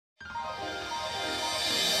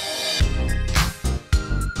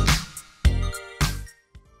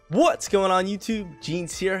What's going on YouTube?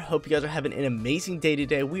 Jeans here. Hope you guys are having an amazing day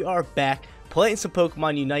today. We are back playing some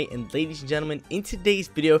Pokemon Unite, and ladies and gentlemen, in today's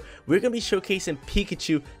video, we're going to be showcasing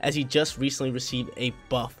Pikachu as he just recently received a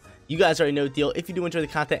buff. You guys already know the deal. If you do enjoy the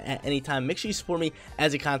content at any time, make sure you support me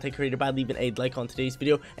as a content creator by leaving a like on today's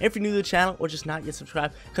video. And if you're new to the channel or just not yet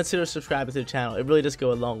subscribed, consider subscribing to the channel. It really does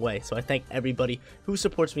go a long way. So I thank everybody who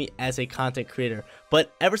supports me as a content creator.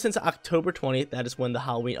 But ever since October 20th, that is when the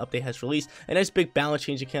Halloween update has released, a nice big balance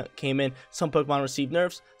change came in. Some Pokemon received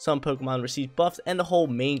nerfs, some Pokemon received buffs, and the whole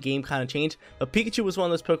main game kind of changed. But Pikachu was one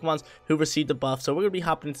of those Pokemons who received the buff. So we're going to be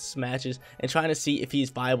hopping into some matches and trying to see if he's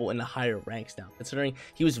viable in the higher ranks now, considering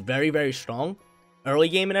he was very, very strong early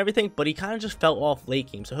game and everything, but he kind of just fell off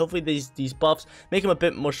late game. So hopefully these buffs make him a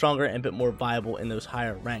bit more stronger and a bit more viable in those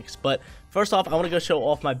higher ranks. But first off, I want to go show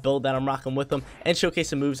off my build that I'm rocking with him and showcase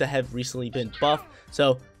some moves that have recently been buffed.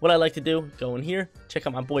 So what I like to do, go in here, check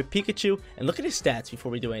out my boy Pikachu, and look at his stats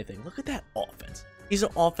before we do anything. Look at that offense. He's an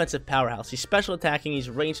offensive powerhouse. He's special attacking, he's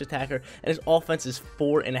a ranged attacker, and his offense is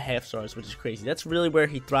 4.5 stars, which is crazy. That's really where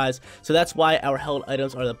he thrives. So that's why our held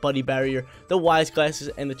items are the Buddy Barrier, the Wise Glasses,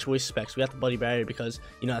 and the Choice Specs. We got the Buddy Barrier because,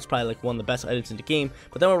 you know, that's probably like one of the best items in the game.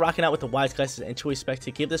 But then we're rocking out with the Wise Glasses and Choice Specs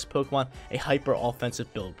to give this Pokemon a hyper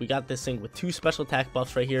offensive build. We got this thing with 2 special attack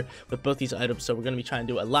buffs right here with both these items. So we're going to be trying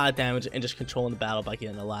to do a lot of damage and just controlling the battle by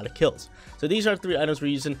getting a lot of kills. So these are 3 items we're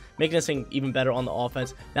using, making this thing even better on the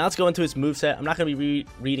offense. Now let's go into his moveset. I'm not going to be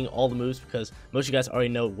reading all the moves because most of you guys already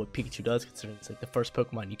know what Pikachu does, considering it's like the first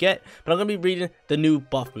Pokemon you get. But I'm going to be reading the new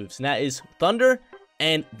buff moves, and that is Thunder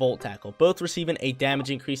and Volt Tackle, both receiving a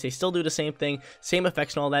damage increase. They still do the same thing, same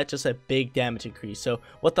effects and all that, just a big damage increase. So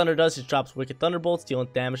what Thunder does is drops Wicked Thunderbolts, dealing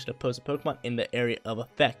damage to opposing Pokemon in the area of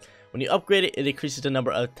effect. When you upgrade it, it increases the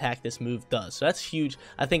number of attack this move does. So that's huge.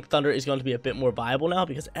 I think Thunder is going to be a bit more viable now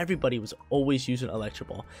because everybody was always using Electro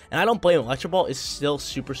Ball. And I don't blame them. Electro Ball is still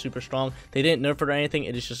super, super strong. They didn't nerf it or anything.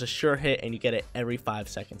 It is just a sure hit, and you get it every 5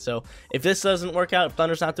 seconds. So if this doesn't work out, if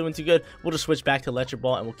Thunder's not doing too good, we'll just switch back to Electro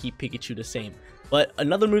Ball, and we'll keep Pikachu the same. But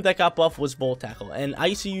another move that got buffed was Volt Tackle. And I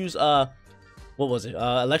used to use, what was it?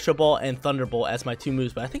 Electro Ball and Thunderbolt as my 2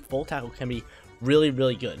 moves. But I think Volt Tackle can be really,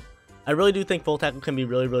 really good. I really do think Volt Tackle can be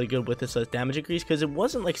really, really good with this damage increase because it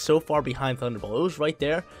wasn't like so far behind Thunderbolt. It was right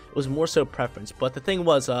there. It was more so preference. But the thing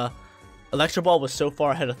was, Electro Ball was so far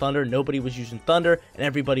ahead of Thunder, nobody was using Thunder, and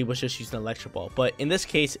everybody was just using Electro Ball. But in this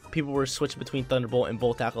case, people were switching between Thunderbolt and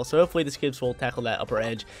Volt Tackle. So hopefully this gives Volt Tackle that upper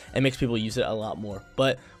edge and makes people use it a lot more.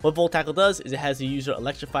 But what Volt Tackle does is it has the user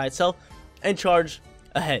electrify itself and charge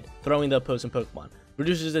ahead, throwing the opposing Pokemon.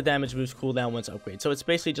 Reduces the damage move's cooldown once upgraded. So it's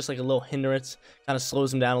basically just like a little hindrance, kind of slows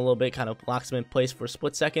them down a little bit, kind of locks them in place for a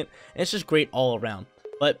split second, and it's just great all around.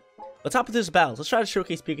 But let's hop into this battle. Let's try to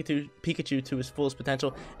showcase Pikachu to his fullest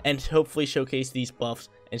potential, and hopefully showcase these buffs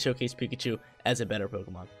and showcase Pikachu as a better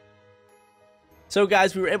Pokemon. So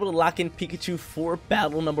guys, we were able to lock in Pikachu for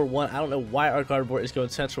battle number 1. I don't know why our guard board is going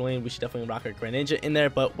central lane. We should definitely rock our Greninja in there,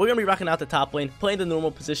 but we're going to be rocking out the top lane, playing the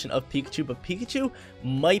normal position of Pikachu. But Pikachu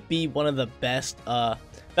might be one of the best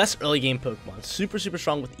early game Pokemon. Super, super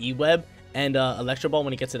strong with E-Web and Electro Ball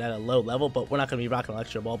when he gets it at a low level, but we're not going to be rocking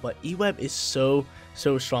Electro Ball. But E-Web is so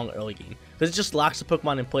strong early game because it just locks the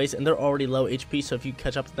Pokemon in place, and they're already low HP, so if you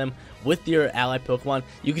catch up to them with your ally Pokemon,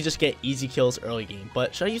 you can just get easy kills early game.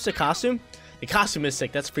 But should I use the costume? The costume is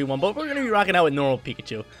sick, that's a free one, but we're going to be rocking out with normal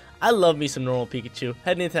Pikachu. I love me some normal Pikachu.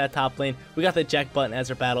 Heading into that top lane, we got the Jack button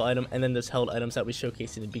as our battle item, and then those held items that we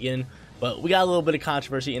showcased in the beginning. But we got a little bit of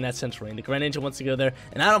controversy in that central lane. The Greninja wants to go there,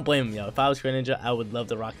 and I don't blame him, yo. If I was Greninja, I would love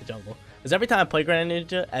to rock the jungle. Because every time I play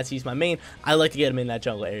Greninja, as he's my main, I like to get him in that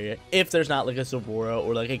jungle area. If there's not like a Zeraora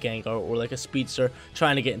or like a Gengar or like a Speedster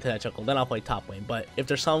trying to get into that jungle, then I'll play top lane. But if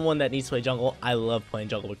there's someone that needs to play jungle, I love playing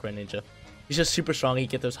jungle with Greninja. He's just super strong. He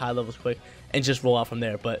can get those high levels quick and just roll out from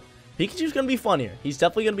there. But Pikachu's going to be fun here. He's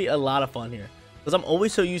definitely going to be a lot of fun here. Because I'm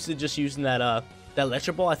always so used to just using that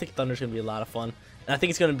Electro Ball. I think Thunder's going to be a lot of fun. And I think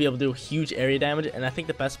it's going to be able to do huge area damage. And I think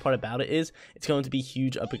the best part about it is it's going to be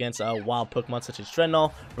huge up against wild Pokemon such as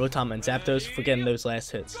Dreadnought, Rotom, and Zapdos for getting those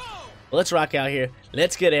last hits. Well, let's rock out here.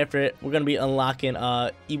 Let's get after it. We're going to be unlocking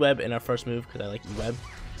E-Web in our first move because I like E-Web.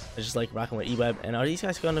 I just like rocking with E-Web. And are these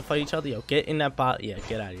guys going to fight each other? Yo, get in that bot. Yeah,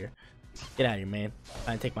 get out of here. Get out of here, man.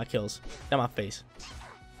 Try and take my kills. Get my face.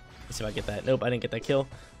 Let's see if I get that. Nope, I didn't get that kill.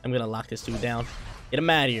 I'm going to lock this dude down. Get him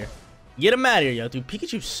out of here. Get him out of here, yo. Dude,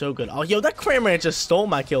 Pikachu's so good. Oh, yo, that Cramorant just stole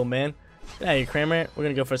my kill, man. Get out of here, Cramorant. We're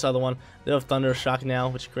going to go for this other one. They have Thunder Shock now,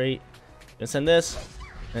 which is great. Gonna send this.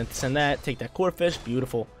 And send that. Take that Corphish.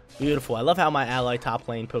 Beautiful. Beautiful. I love how my ally top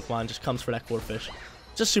lane Pokemon just comes for that Corphish.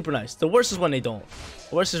 Just super nice. The worst is when they don't.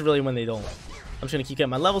 The worst is really when they don't. I'm just going to keep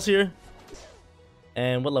getting my levels here.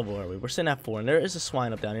 And what level are we? We're sitting at 4, and there is a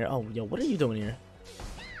swine up down here. Oh, yo, what are you doing here?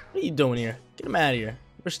 What are you doing here? Get him out of here.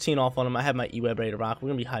 We're just teeing off on him. I have my E-web ready to rock. We're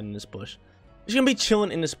gonna be hiding in this bush. We're just gonna be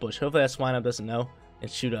chilling in this bush. Hopefully that swine up doesn't know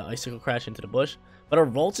and shoot an icicle crash into the bush. But our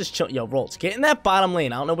Rolts is chilling. Yo, Rolts, get in that bottom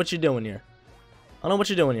lane. I don't know what you're doing here. I don't know what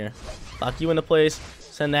you're doing here. Lock you into place.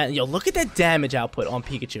 Send that. Yo, look at that damage output on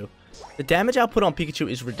Pikachu. The damage output on Pikachu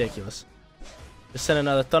is ridiculous. Just send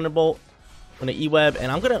another Thunderbolt. I'm gonna E-web,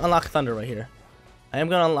 and I'm gonna unlock Thunder right here. I am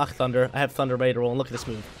gonna unlock Thunder. I have Thunder ready to roll, and look at this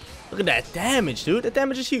move. Look at that damage, dude. That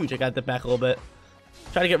damage is huge. I got that back a little bit.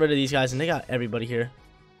 Try to get rid of these guys, and they got everybody here.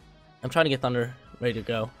 I'm trying to get Thunder ready to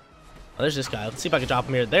go. Oh, there's this guy. Let's see if I can drop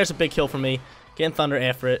him here. There's a big kill for me. Getting Thunder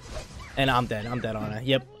after it, and I'm dead. I'm dead, aren't I?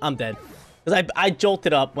 Yep, I'm dead. Because I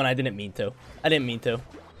jolted up when I didn't mean to. I didn't mean to.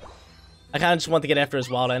 I kind of just want to get after his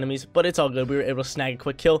wild enemies, but it's all good. We were able to snag a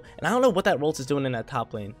quick kill, and I don't know what that Rolts is doing in that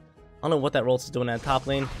top lane. I don't know what that Rolts is doing in that top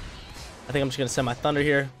lane. I think I'm just going to send my Thunder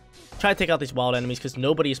here. Try to take out these wild enemies because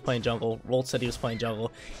nobody is playing jungle. Rolts said he was playing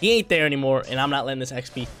jungle. He ain't there anymore, and I'm not letting this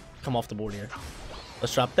XP come off the board here.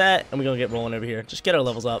 Let's drop that, and we're going to get rolling over here. Just get our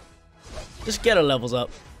levels up. Just get our levels up.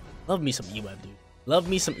 Love me some E-web, dude. Love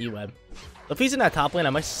me some E-web. If he's in that top lane, I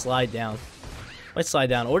might slide down. Might slide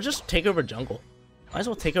down, or just take over jungle. Might as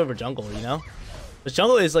well take over jungle, you know? Because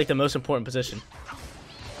jungle is like the most important position.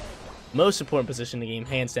 Most important position in the game,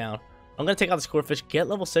 hands down. I'm going to take out the Scorefish, get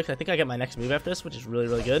level 6. I think I get my next move after this, which is really,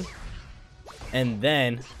 really good. And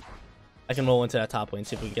then I can roll into that top lane,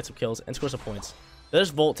 see if we can get some kills and score some points. There's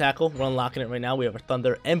Volt Tackle. We're unlocking it right now. We have our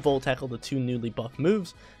Thunder and Volt Tackle, the 2 newly buffed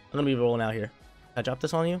moves. I'm going to be rolling out here. Can I drop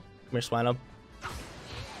this on you? Come here, Swine Up.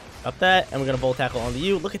 Drop that, and we're going to Volt Tackle onto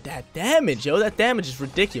you. Look at that damage, yo. That damage is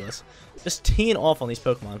ridiculous. Just teeing off on these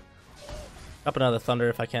Pokemon. Drop another Thunder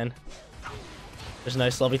if I can. There's a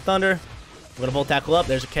nice lovely Thunder. I'm going to Volt Tackle up.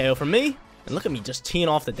 There's a KO from me. And look at me just teeing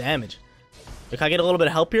off the damage. Can I get a little bit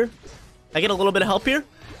of help here? Can I get a little bit of help here?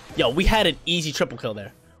 Yo, we had an easy triple kill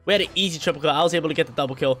there. We had an easy triple kill. I was able to get the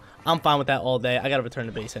double kill. I'm fine with that all day. I got to return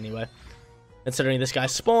to base anyway. Considering this guy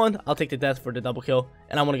spawned, I'll take the death for the double kill.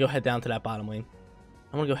 And I want to go head down to that bottom lane.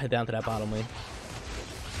 I want to go head down to that bottom lane.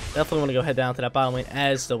 Definitely want to go head down to that bottom lane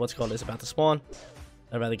as the what's called is about to spawn.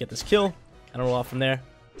 I'd rather get this kill. And roll off from there.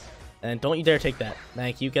 And don't you dare take that.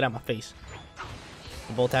 Thank you. Get out my face.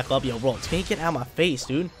 Volt Tackle up. Yo, Rolts, can you get out of my face,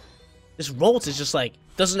 dude? This Rolts is just like,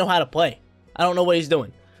 doesn't know how to play. I don't know what he's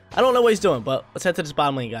doing. I don't know what he's doing, but let's head to this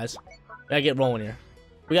bottom lane, guys. We gotta get rolling here.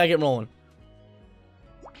 We gotta get rolling.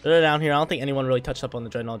 They're down here. I don't think anyone really touched up on the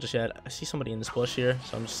Dreadnought just yet. I see somebody in this bush here,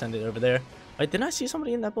 so I'm just sending it over there. Wait, didn't I see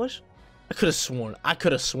somebody in that bush? I could have sworn.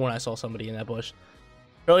 I saw somebody in that bush.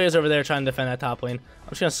 Curly is over there trying to defend that top lane. I'm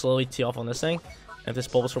just gonna slowly tee off on this thing. And if this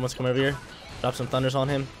Bulbasaur wants to come over here, drop some Thunders on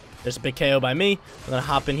him. There's a big KO by me. I'm gonna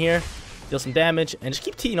hop in here, deal some damage, and just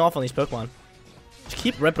keep teeing off on these Pokemon. Just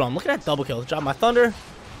keep ripping on. Look at that double kill. Drop my Thunder.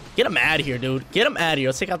 Get him out of here, dude. Get him out of here.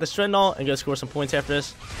 Let's take out this Dreadnought and go score some points after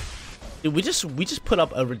this. Dude, we just put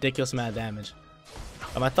up a ridiculous amount of damage.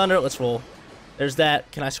 Got my Thunder. Let's roll. There's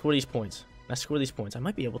that. Can I score these points? Can I score these points? I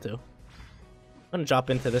might be able to. I'm gonna drop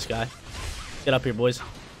into this guy. Get up here, boys.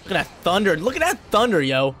 Look at that Thunder. Look at that Thunder,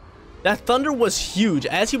 yo. That Thunder was huge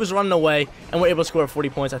as he was running away, and we're able to score 40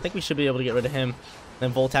 points. I think we should be able to get rid of him.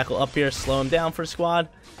 Then Volt Tackle up here, slow him down for the squad.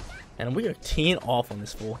 And we are teeing off on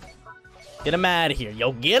this fool. Get him out of here,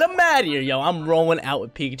 yo. Get him out of here, yo. I'm rolling out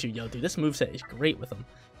with Pikachu, yo. Dude, this moveset is great with him.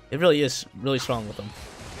 It really is really strong with him.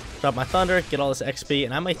 Drop my Thunder, get all this XP,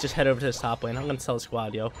 and I might just head over to this top lane. I'm going to tell the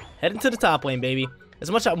squad, yo. Head into the top lane, baby. As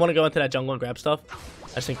much as I want to go into that jungle and grab stuff,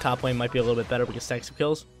 I just think top lane might be a little bit better. We can stack some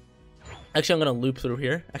kills. Actually, I'm going to loop through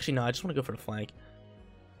here. Actually, no, I just want to go for the flank.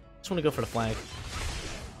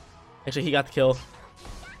 Actually, he got the kill.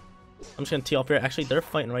 I'm just going to tee off here. Actually, they're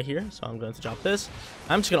fighting right here, so I'm going to drop this.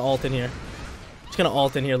 I'm just going to ult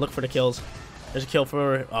in here. Look for the kills. There's a kill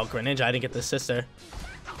for... Oh, Greninja. I didn't get the assist there.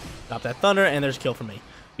 Drop that Thunder, and there's a kill for me.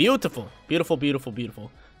 Beautiful. Beautiful, beautiful, beautiful.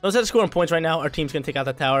 So instead of scoring points right now, our team's going to take out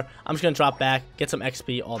that tower. I'm just going to drop back, get some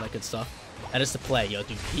XP, all that good stuff. That is the play, yo,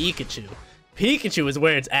 dude. Pikachu. Pikachu is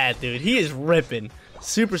where it's at, dude. He is ripping.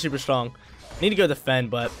 Super, super strong. Need to go defend,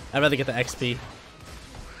 but I'd rather get the XP.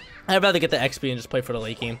 I'd rather get the XP and just play for the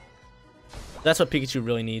late game. That's what Pikachu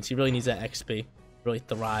really needs. He really needs that XP. Really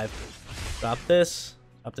thrive. Drop this.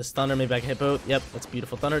 Drop this Thunder. Maybe I can hit both. Yep, that's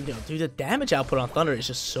beautiful Thunder. Yo, dude, the damage output on Thunder is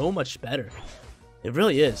just so much better. It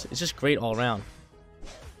really is. It's just great all around.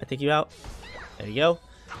 I take you out. There you go.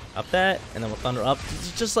 Up that, and then we'll Thunder up.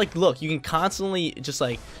 It's just like, look, you can constantly just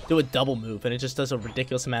like do a double move, and it just does a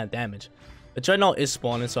ridiculous amount of damage. The Dreadnought is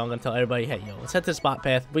spawning, so I'm gonna tell everybody, hey, yo, let's head to the spot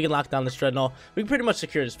path. If we can lock down this Dreadnought, we can pretty much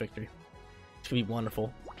secure this victory. It's gonna be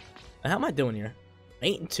wonderful. And how am I doing here?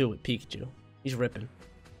 8-2 with Pikachu. He's ripping.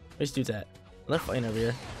 Where's dude's at? They're fighting over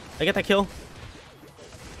here. Did I get that kill?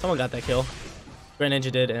 Someone got that kill. Grand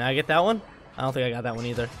Ninja did. And I get that one? I don't think I got that one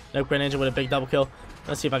either. Nope, Grand Ninja with a big double kill.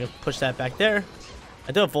 Let's see if I can push that back there.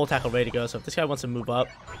 I do have Volt Tackle ready to go, so if this guy wants to move up,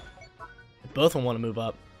 both of them want to move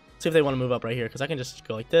up. Let's see if they want to move up right here, because I can just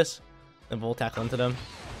go like this and Volt Tackle into them.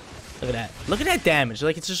 Look at that. Look at that damage.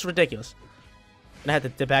 Like, it's just ridiculous. I had to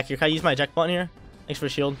dip back here. Can I use my eject button here? Thanks for the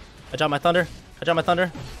shield. I dropped my thunder. I dropped my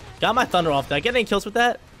thunder. Got my thunder off. Did I get any kills with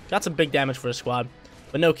that? Got some big damage for a squad,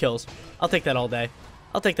 but no kills. I'll take that all day.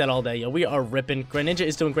 I'll take that all day. Yo, we are ripping. Grand Ninja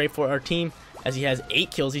is doing great for our team as he has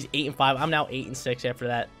 8 kills. He's 8 and 5. I'm now 8 and 6 after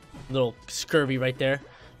that little scurvy right there.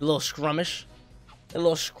 A little scrummish. A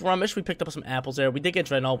little scrummish. We picked up some apples there. We did get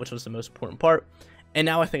Dreadnought, which was the most important part. And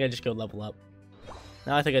now I think I just go level up.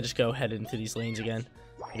 Now I think I just go head into these lanes again.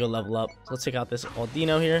 And go level up. So let's take out this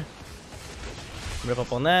Aldino here. Rip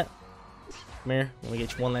up on that. Come here. Let me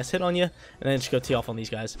get one last hit on you. And then just go tee off on these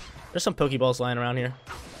guys. There's some Pokeballs lying around here.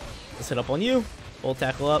 Let's hit up on you. Full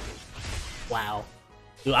tackle up. Wow.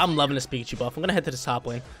 Dude, I'm loving this Pikachu buff. I'm going to head to this top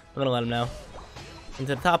lane. I'm going to let him know.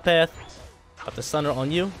 Into the top path. Up the thunder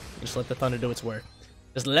on you. Just let the thunder do its work.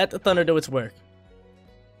 Just let the thunder do its work.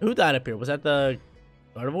 Who died up here? Was that the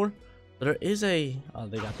Gardevoir? There is a... Oh,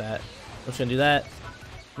 they got that. I'm just going to do that.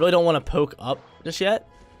 Really don't want to poke up just yet.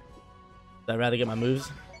 I'd rather get my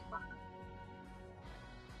moves.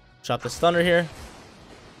 Drop this thunder here.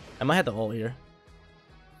 I might have to ult here.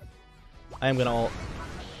 I am going to ult.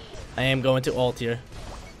 I am going to ult here.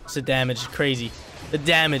 It's the damage. Crazy. The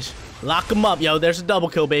damage. Lock him up, yo. There's a double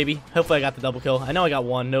kill, baby. Hopefully I got the double kill. I know I got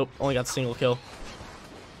one. Nope. Only got the single kill.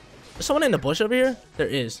 There's someone in the bush over here? There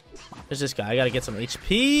is. There's this guy. I got to get some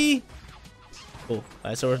HP. Cool.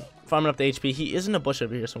 Alright, so we're farming up the HP. He is in the bush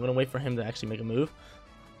over here, so I'm going to wait for him to actually make a move.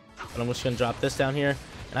 But I'm just going to drop this down here.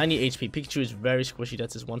 And I need HP. Pikachu is very squishy.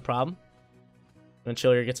 That's his one problem. I'm going to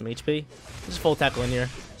chill here, get some HP. Just full tackle in here.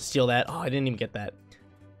 Steal that. Oh, I didn't even get that.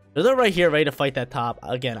 They're right here, ready to fight that top.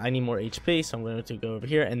 Again, I need more HP, so I'm going to go over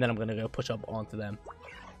here. And then I'm going to go push up onto them.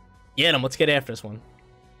 Get him. Let's get after this one.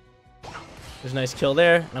 There's a nice kill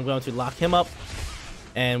there. And I'm going to lock him up.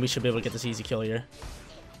 And we should be able to get this easy kill here.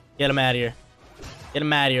 Get him out of here. Get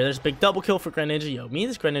him out of here. There's a big double kill for Grand Ninja. Yo, me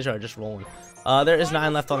and this Grand Ninja are just rolling. There is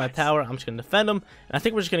 9 left on that tower. I'm just going to defend him. And I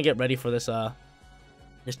think we're just going to get ready for this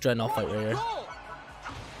this Dreadnought fight right here.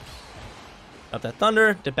 Up that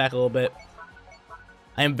thunder. Dip back a little bit.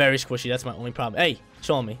 I am very squishy. That's my only problem. Hey,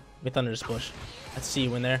 show me. Let me thunder this bush. I see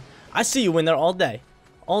you in there. I see you in there all day.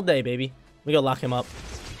 All day, baby. We gotta lock him up.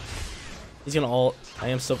 He's gonna ult. I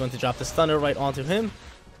am still going to drop this thunder right onto him.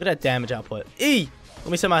 Look at that damage output. E!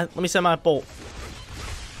 Let me send my bolt.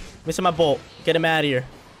 Let me send my bolt. Get him out of here.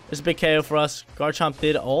 There's a big KO for us. Garchomp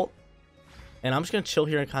did ult. And I'm just gonna chill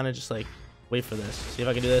here and kind of just like wait for this. See if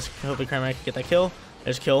I can do this. Hopefully Kramer can get that kill.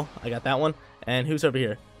 There's kill. I got that one. And who's over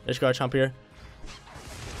here? There's Garchomp here.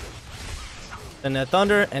 Then that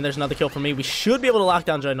thunder, and there's another kill for me. We should be able to lock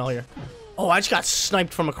down Dreadnought here. Oh, I just got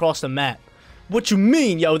sniped from across the map. What you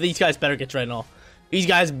mean? Yo, these guys better get Dreadnought. These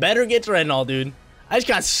guys better get Dreadnought, dude. I just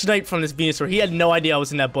got sniped from this Venusaur. He had no idea I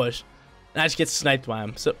was in that bush. And I just get sniped by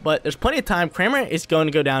him. So, but there's plenty of time. Kramer is going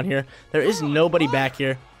to go down here. There is nobody back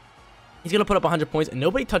here. He's going to put up 100 points, and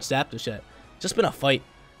nobody touched Zapdos yet. Just been a fight.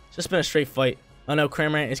 Just been a straight fight. Oh, no,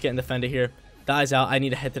 Kramer is getting defended here. Dies out. I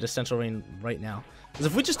need to head to the central lane right now. Because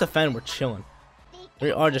if we just defend, we're chilling.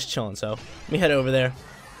 We are just chilling, so let me head over there.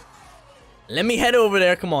 Let me head over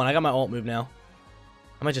there. Come on, I got my ult move now.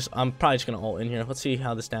 I'm probably just gonna ult in here. Let's see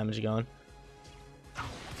how this damage is going.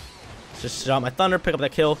 Just drop my thunder, pick up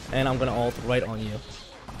that kill, and I'm gonna ult right on you.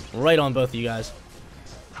 Right on both of you guys.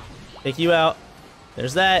 Take you out.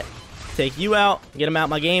 There's that. Take you out. Get him out of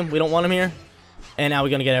my game. We don't want him here. And now we're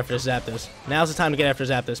gonna get after Zapdos. Now's the time to get after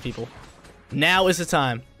Zapdos, people. Now is the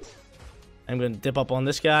time. I'm going to dip up on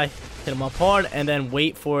this guy, hit him up hard, and then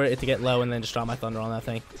wait for it to get low, and then just drop my thunder on that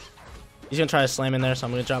thing. He's going to try to slam in there, so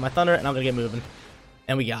I'm going to drop my thunder, and I'm going to get moving.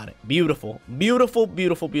 And we got it. Beautiful. Beautiful,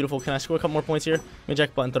 beautiful, beautiful. Can I score a couple more points here?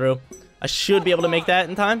 Eject button through. I should be able to make that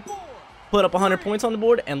in time. Put up 100 points on the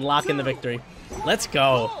board, and lock in the victory. Let's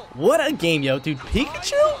go. What a game, yo. Dude,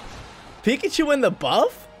 Pikachu? Pikachu in the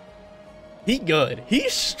buff? He good.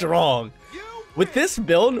 He's strong. With this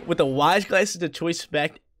build, with the Wise Glasses, the Choice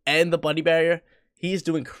Spec, and the Buddy Barrier, he is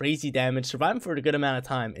doing crazy damage, surviving for a good amount of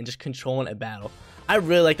time, and just controlling a battle. I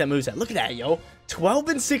really like that moveset. Look at that, yo. 12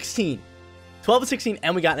 and 16. 12 and 16,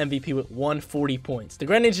 and we got an MVP with 140 points. The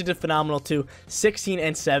Grand Ninja did phenomenal too. 16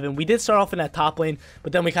 and 7. We did start off in that top lane,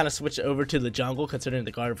 but then we kind of switched over to the jungle, considering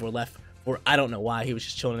the Gardevoir left, or I don't know why. He was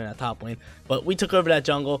just chilling in that top lane. But we took over that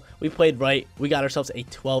jungle. We played right. We got ourselves a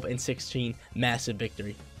 12 and 16 massive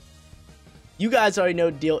victory. You guys already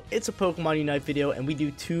know the deal. It's a Pokemon Unite video, and we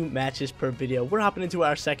do 2 matches per video. We're hopping into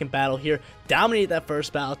our second battle here. Dominated that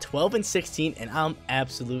first battle, 12-16, and I'm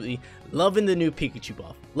absolutely loving the new Pikachu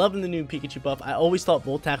buff. Loving the new Pikachu buff. I always thought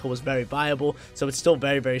Volt Tackle was very viable, so it's still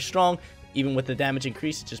very, very strong. Even with the damage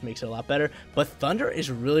increase, it just makes it a lot better. But Thunder is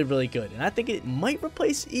really, really good. And I think it might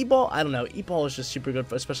replace E-Ball. I don't know. E-Ball is just super good,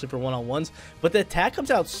 especially for one-on-ones. But the attack comes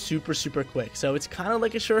out super, super quick. So it's kind of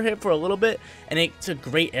like a sure hit for a little bit. And it's a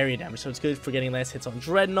great area damage. So it's good for getting last hits on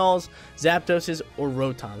Dreadnoughts, Zapdoses, or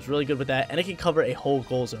Rotoms. Really good with that. And it can cover a whole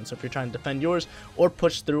goal zone. So if you're trying to defend yours or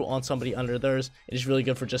push through on somebody under theirs, it is really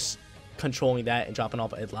good for just controlling that and dropping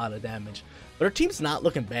off a lot of damage. But our team's not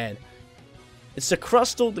looking bad. It's the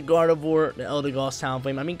Crustle, the Gardevoir, the Eldegoss,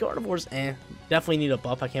 Talonflame. I mean, Gardevoir's definitely need a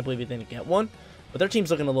buff. I can't believe he didn't get one. But their team's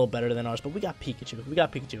looking a little better than ours. But we got Pikachu. We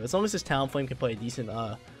got Pikachu. As long as this Talonflame can play a decent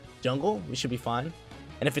jungle, we should be fine.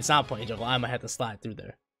 And if it's not playing jungle, I might have to slide through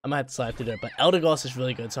there. But Eldegoss is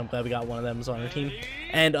really good, so I'm glad we got one of them on our team.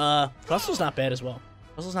 And Crustle's not bad as well.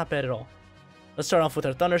 Crustle's not bad at all. Let's start off with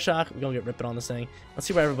our Thunder Shock. We're going to get ripping on this thing. Let's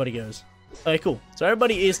see where everybody goes. Okay, cool. So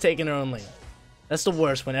everybody is taking their own lane. That's the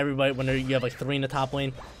worst when you have like 3 in the top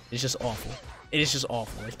lane. It's just awful. It is just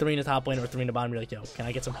awful. Like 3 in the top lane or 3 in the bottom. You're like, yo, can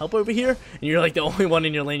I get some help over here? And you're like the only one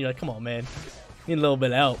in your lane. You're like, come on, man. Need a little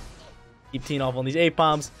bit of help. Keep teeing off on these 8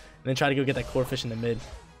 bombs and then try to go get that core fish in the mid.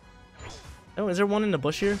 Oh, is there one in the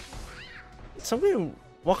bush here? Did somebody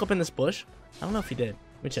walk up in this bush? I don't know if he did.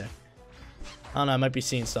 Let me check. I don't know. I might be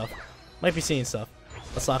seeing stuff.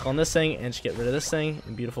 Let's lock on this thing and just get rid of this thing.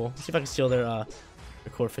 And beautiful. Let's see if I can steal their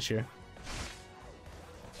core fish here.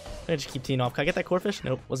 I'm gonna just keep teeing off. Can I get that core fish?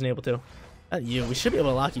 Nope, wasn't able to. You. We should be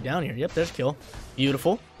able to lock you down here. Yep, there's a kill.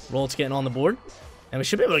 Beautiful. Rolt's getting on the board. And we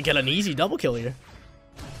should be able to get an easy double kill here.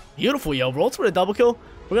 Beautiful, yo. Rolt's with a double kill.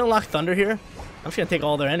 We're gonna lock Thunder here. I'm just gonna take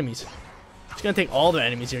all their enemies.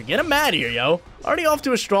 Here. Get him out of here, yo. Already off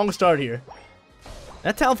to a strong start here.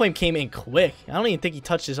 That Talonflame came in quick. I don't even think he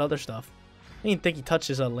touched his other stuff. I didn't even think he touched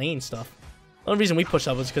his lane stuff. The only reason we pushed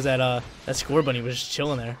up was because that Score Bunny was just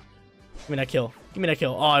chilling there. Give me that kill.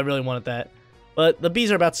 Oh, I really wanted that. But the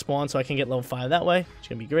bees are about to spawn, so I can get level 5 that way. It's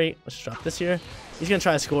going to be great. Let's just drop this here. He's going to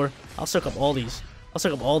try to score. I'll soak up all these. I'll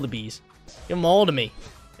soak up all the bees. Give them all to me.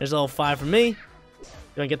 There's level 5 for me.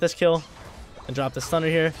 Going to get this kill. And drop this Thunder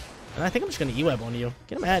here. And I think I'm just going to E-Web on you.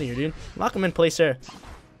 Get him out of here, dude. Lock him in place there.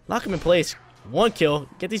 Lock him in place. 1 kill.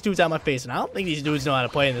 Get these dudes out of my face. And I don't think these dudes know how to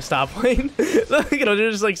play in the top lane. Look at them.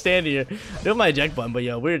 They're just like standing here. I do my eject button, but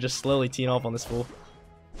yo, we're just slowly teeing off on this fool.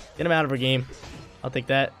 Get him out of our game. I'll take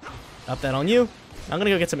that. Drop that on you. I'm going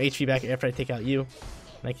to go get some HP back after I take out you.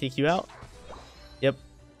 Can I take you out? Yep.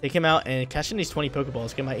 Take him out and cash in these 20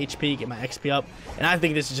 Pokeballs. Get my HP, get my XP up. And I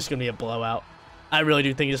think this is just going to be a blowout. I really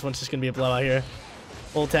do think this one's just going to be a blowout here.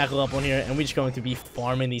 Full tackle up on here. And we're just going to be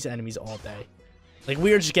farming these enemies all day. Like,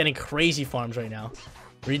 we are just getting crazy farms right now.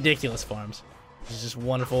 Ridiculous farms. This is just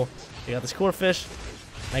wonderful. We got this core fish.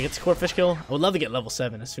 Can I get this core fish kill? I would love to get level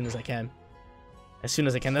 7 as soon as I can. That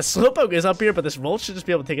Slowpoke is up here, but this Volt should just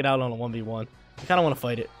be able to take it out on a 1v1. I kind of want to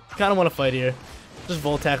fight it. Here. Just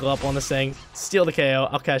Volt Tackle up on this thing. Steal the KO.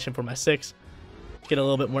 I'll cash in for my 6. Get a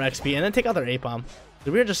little bit more XP. And then take out their 8-bomb.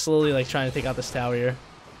 So we're just slowly like trying to take out this tower here.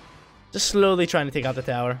 Just slowly trying to take out the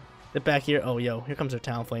tower. Get back here. Oh, yo. Here comes their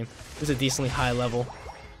Talonflame. This is a decently high level.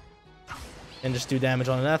 And just do damage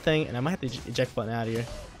on that thing. And I might have to eject button out of here.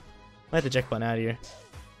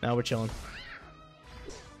 Now we're chilling.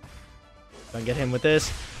 I can get him with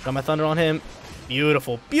this. Got my Thunder on him.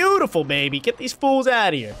 Beautiful. Beautiful, baby. Get these fools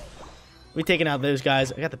out of here. We're taking out those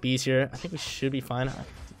guys. I got the bees here. I think we should be fine.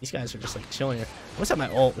 These guys are just like chilling here. I must have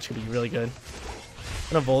my ult, which could be really good.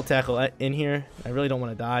 I'm going to Volt Tackle in here. I really don't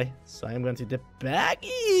want to die. So I am going to dip back.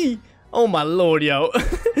 Oh, my lord, yo.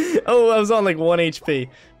 Oh, I was on like 1 HP.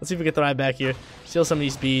 Let's see if we can thrive back here. Steal some of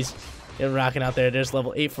these bees. Get rocking out there. There's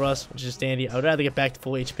level 8 for us, which is dandy. I would rather get back to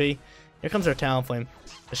full HP. Here comes our Talonflame.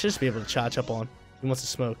 I should just be able to charge up on. He wants to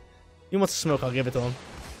smoke. I'll give it to him.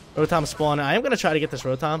 Rotom spawn. I am going to try to get this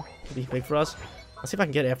Rotom. It'll be big for us. Let's see if I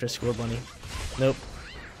can get it after a Score Bunny. Nope.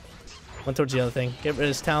 Went towards the other thing. Get rid of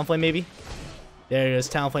this Talonflame, maybe. There he is.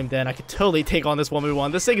 Talonflame dead. I could totally take on this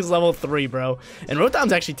 1v1. This thing is level 3, bro. And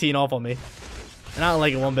Rotom's actually teeing off on me. And I don't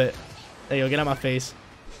like it one bit. There you go. Get out my face.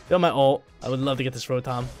 Get on my ult. I would love to get this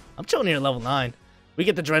Rotom. I'm chilling here at level 9. We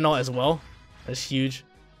get the Dreadnought as well. That's huge.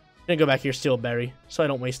 I'm gonna go back here, steal a berry, so I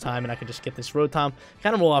don't waste time, and I can just get this Rotom.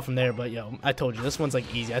 Kind of roll off from there, but yo, I told you, this one's like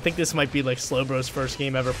easy. I think this might be like Slowbro's first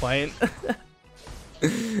game ever playing.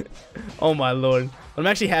 Oh my lord. But I'm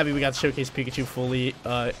actually happy we got to showcase Pikachu fully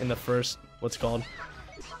in the first, first battle.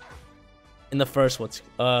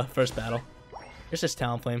 Here's this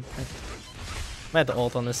Talonflame. I might have to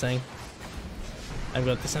ult on this thing. I'm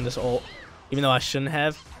going to send this ult, even though I shouldn't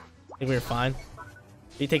have. I think we were fine.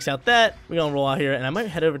 He takes out that. We're going to roll out here, and I might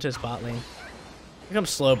head over to his bot lane. Here comes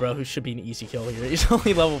Slow, bro, who should be an easy kill here. He's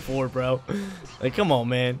only level 4, bro. Like, come on,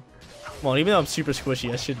 man. Come on, even though I'm super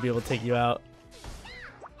squishy, I should be able to take you out.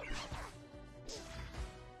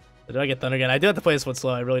 But do I get Thunder again? I do have to play this one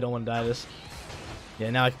slow. I really don't want to die this.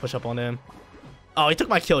 Yeah, now I can push up on him. Oh, he took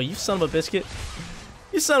my kill. You son of a biscuit.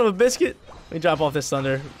 You son of a biscuit. Let me drop off this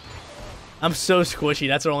Thunder. I'm so squishy.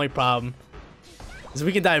 That's our only problem. Is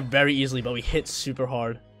we can die very easily, but we hit super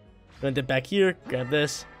hard. I'm going to dip back here, grab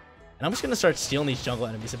this. And I'm just going to start stealing these jungle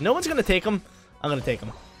enemies. If no one's going to take them, I'm going to take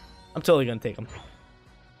them. I'm totally going to take them.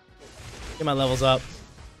 Get my levels up.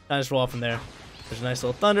 I just roll off from there. There's a nice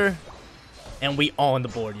little Thunder. And we on the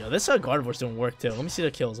board, yo. This Gardevoir's doing work, too. Let me see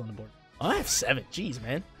the kills on the board. Oh, I have 7. Jeez,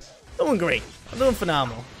 man. Doing great. I'm doing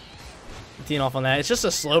phenomenal. Teeing off on that. It's just a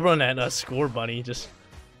Slowbro and a Score Bunny. Just,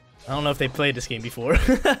 I don't know if they played this game before.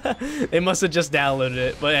 They must have just downloaded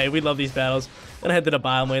it. But, hey, we love these battles. Gonna head to the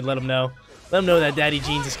bottom lane. Let them know. Let them know that Daddy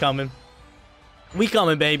Jeans is coming. We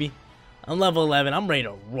coming, baby. I'm level 11. I'm ready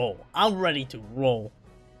to roll. I'm ready to roll.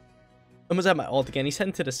 I'm gonna have my ult again. He's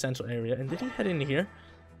heading to the central area. And did he head into here?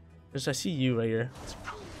 Because I see you right here.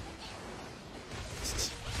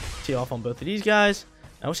 Let's tee off on both of these guys.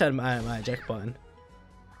 I wish I had my eject button.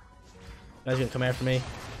 Guys gonna come after me.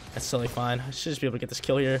 That's totally fine. I should just be able to get this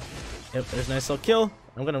kill here. Yep, there's a nice little kill.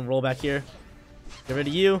 I'm gonna roll back here. Get rid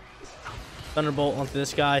of you. Thunderbolt onto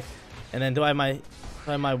this guy. And then do I have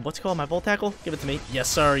my what's it called? My Volt Tackle? Give it to me. Yes,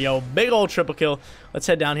 sir, yo. Big old triple kill. Let's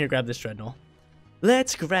head down here, grab this Dreadnought.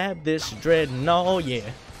 Let's grab this Dreadnought,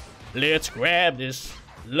 yeah. Let's grab this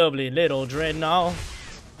lovely little Dreadnought.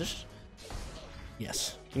 Just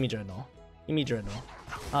yes. Give me Dreadnought. Give me Dreadnought.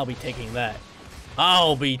 I'll be taking that.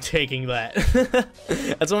 I'll be taking that.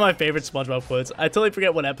 That's one of my favorite SpongeBob quotes. I totally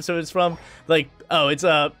forget what episode it's from. Like, oh, it's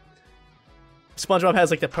SpongeBob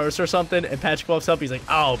has like the purse or something, and Patrick walks up. He's like,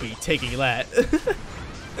 "I'll be taking that."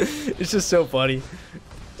 It's just so funny.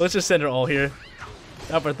 Let's just send her all here.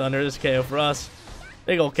 Out for Thunder. This is KO for us.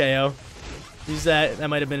 Big old KO. Use that. That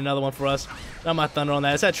might have been another one for us. Got my Thunder on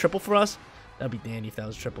that. Is that triple for us? That'd be dandy if that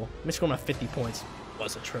was triple. Let me score my 50 points.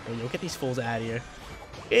 Was a triple, yo. Get these fools out of here.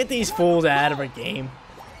 Get these fools out of our game.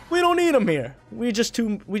 We don't need them here. We just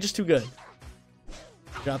too good.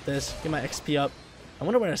 Drop this. Get my XP up. I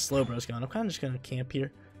wonder where a Slowbro's going. I'm kind of just gonna camp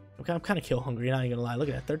here. I'm kind of kill hungry. Not even gonna lie. Look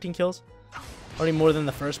at that. 13 kills. Already more than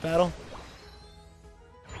the first battle.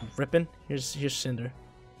 I'm ripping. Here's Cinder.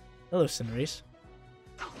 Hello, Cinderace.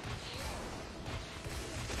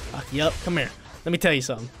 Lock you up. Come here. Let me tell you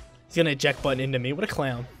something. He's gonna eject button into me. What a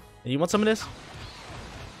clown. Hey, you want some of this?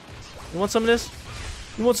 You want some of this?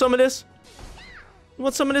 You want some of this? You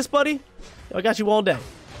want some of this, buddy? Yo, I got you all day.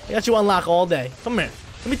 I got you on lock all day. Come here.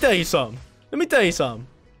 Let me tell you something. Let me tell you something.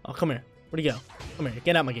 Oh, come here. Where'd he go? Come here.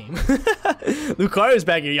 Get out my game. Lucario's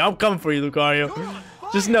back here. Yo, I'm coming for you, Lucario.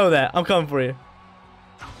 Just know that. I'm coming for you.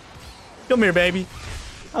 Come here, baby.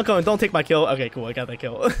 I'm coming. Don't take my kill. Okay, cool. I got that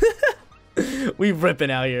kill. We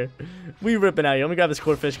ripping out here. We ripping out here. Let me grab this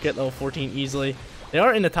Corphish. Get level 14 easily. They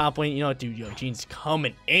are in the top lane. You know what, dude? Yo, Gene's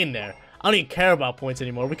coming in there. I don't even care about points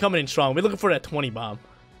anymore. We're coming in strong. We're looking for that 20 bomb.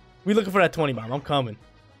 We're looking for that 20 bomb. I'm coming.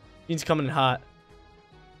 Gene's coming in hot.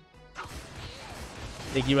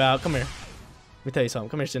 Take you out. Come here. Let me tell you something.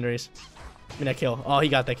 Come here, Cinderace. Give me that kill. Oh, he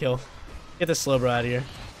got that kill. Get this Slowbro out of here.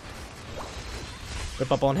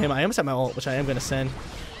 Rip up on him. I almost have my ult, which I am going to send.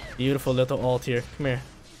 Beautiful little ult here. Come here.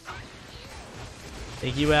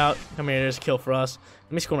 Take you out. Come here. There's a kill for us.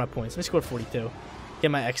 Let me score my points. Let me score 42.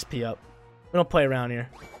 Get my XP up. We don't play around here.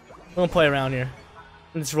 We don't play around here.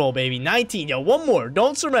 Let's roll, baby. 19. Yo, one more.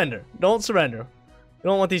 Don't surrender. Don't surrender. We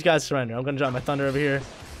don't want these guys to surrender. I'm going to drop my Thunder over here.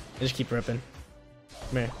 And just keep ripping.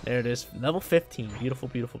 Come here. There it is. Level 15. Beautiful,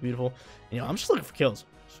 beautiful, beautiful. And, you know, I'm just looking for kills.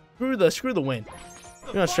 Screw the win.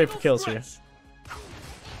 We're going straight for kills here.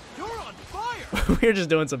 You're on fire. We're just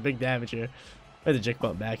doing some big damage here. I have the Jick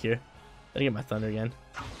button back here. Gotta get my Thunder again.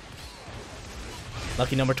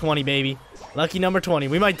 Lucky number 20, baby. Lucky number 20.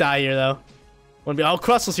 We might die here, though. Oh,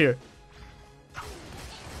 Crustle's here.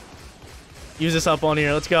 Use this up on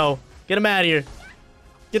here. Let's go. Get him out of here.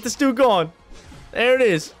 Get this dude going. There it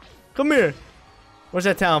is. Come here. Where's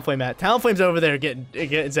that Talonflame at? Talonflame's over there getting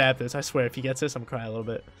zapped this. I swear, if he gets this, I'm gonna cry a little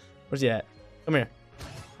bit. Where's he at? Come here.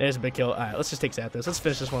 There's a big kill. All right, let's just take Zapdos. Let's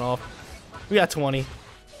finish this one off. We got 20.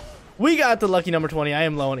 We got the lucky number 20. I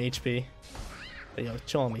am low on HP. But, yo,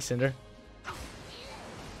 chill on me, Cinder.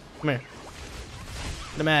 Come here.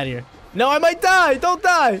 Get him out of here. No, I might die. Don't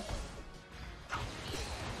die.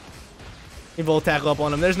 He Volt Tackle up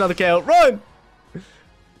on him. There's another KO. Run!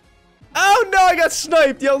 Oh, no. I got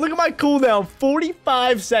sniped. Yo, look at my cooldown.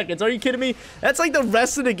 45 seconds. Are you kidding me? That's like the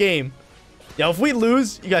rest of the game. Yo, if we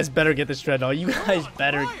lose, you guys better get this Dreadnought. You guys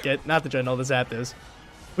better get, not the Dreadnought, the Zapdos.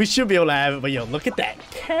 We should be able to have it, but yo, look at that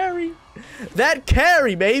carry. That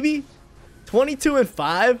carry, baby. 22 and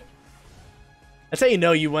 5. That's how you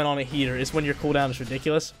know you went on a heater. Is when your cooldown is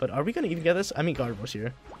ridiculous. But are we going to even get this? I mean, Gardevoir's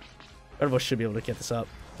here. Gardevoir should be able to get this up.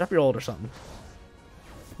 Drop your ult or something.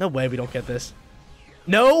 No way we don't get this.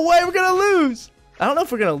 No way we're going to lose. I don't know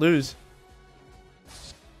if we're going to lose.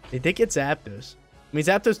 They did get Zapdos. I mean,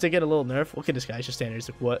 Zapdos did get a little nerf. Look at this guy. He's just standing there. He's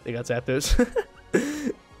like, what? They got Zapdos.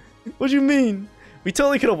 What do you mean? We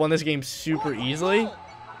totally could have won this game super easily.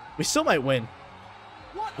 We still might win.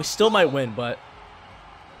 We still might win, but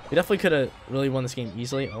we definitely could have really won this game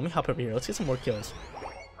easily. Oh, let me hop over here. Let's get some more kills.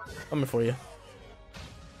 Coming for you.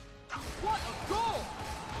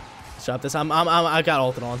 Stop this. I got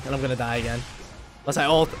ulted on, and I'm gonna die again. Unless I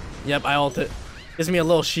ult. Yep, I ult it. Gives me a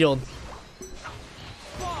little shield.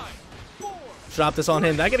 Drop this on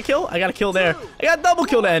him. Did I get a kill? I got a kill there. I got a double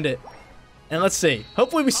kill to end it. And let's see.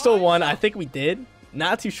 Hopefully we still won. I think we did.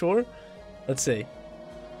 Not too sure. Let's see.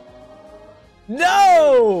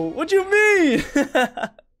 No! What you mean?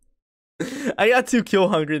 I got too kill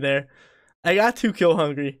hungry there. I got too kill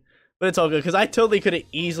hungry. But it's all good because I totally could have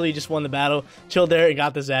easily just won the battle. Chilled there and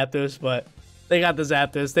got the Zapdos, but they got the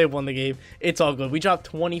Zapdos. They won the game. It's all good. We dropped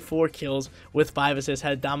 24 kills with 5 assists.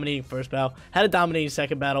 Had a dominating first battle. Had a dominating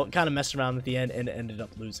second battle. Kind of messed around at the end and ended up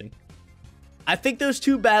losing. I think those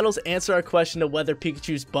two battles answer our question of whether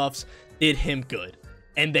Pikachu's buffs did him good.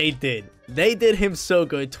 And they did. They did him so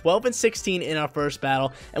good. 12 and 16 in our first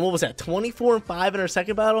battle. And what was that? 24 and 5 in our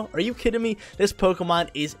second battle? Are you kidding me? This Pokemon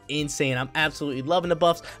is insane. I'm absolutely loving the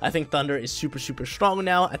buffs. I think Thunder is super, super strong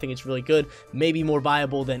now. I think it's really good. Maybe more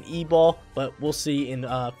viable than E-Ball. But we'll see in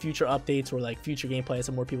future updates or like future gameplay as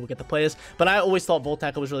more people get to play this. But I always thought Volt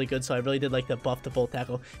Tackle was really good. So I really did like the buff to Volt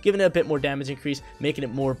Tackle. Giving it a bit more damage increase. Making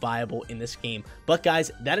it more viable in this game. But guys,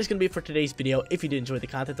 that is going to be it for today's video. If you did enjoy the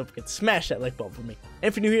content, don't forget to smash that like button for me. And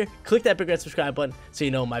if you're new here, click that big red subscribe button so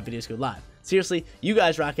you know when my videos go live. Seriously, you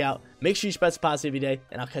guys rock out. Make sure you spread some positivity every day,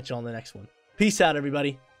 and I'll catch you on the next one. Peace out,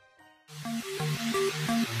 everybody.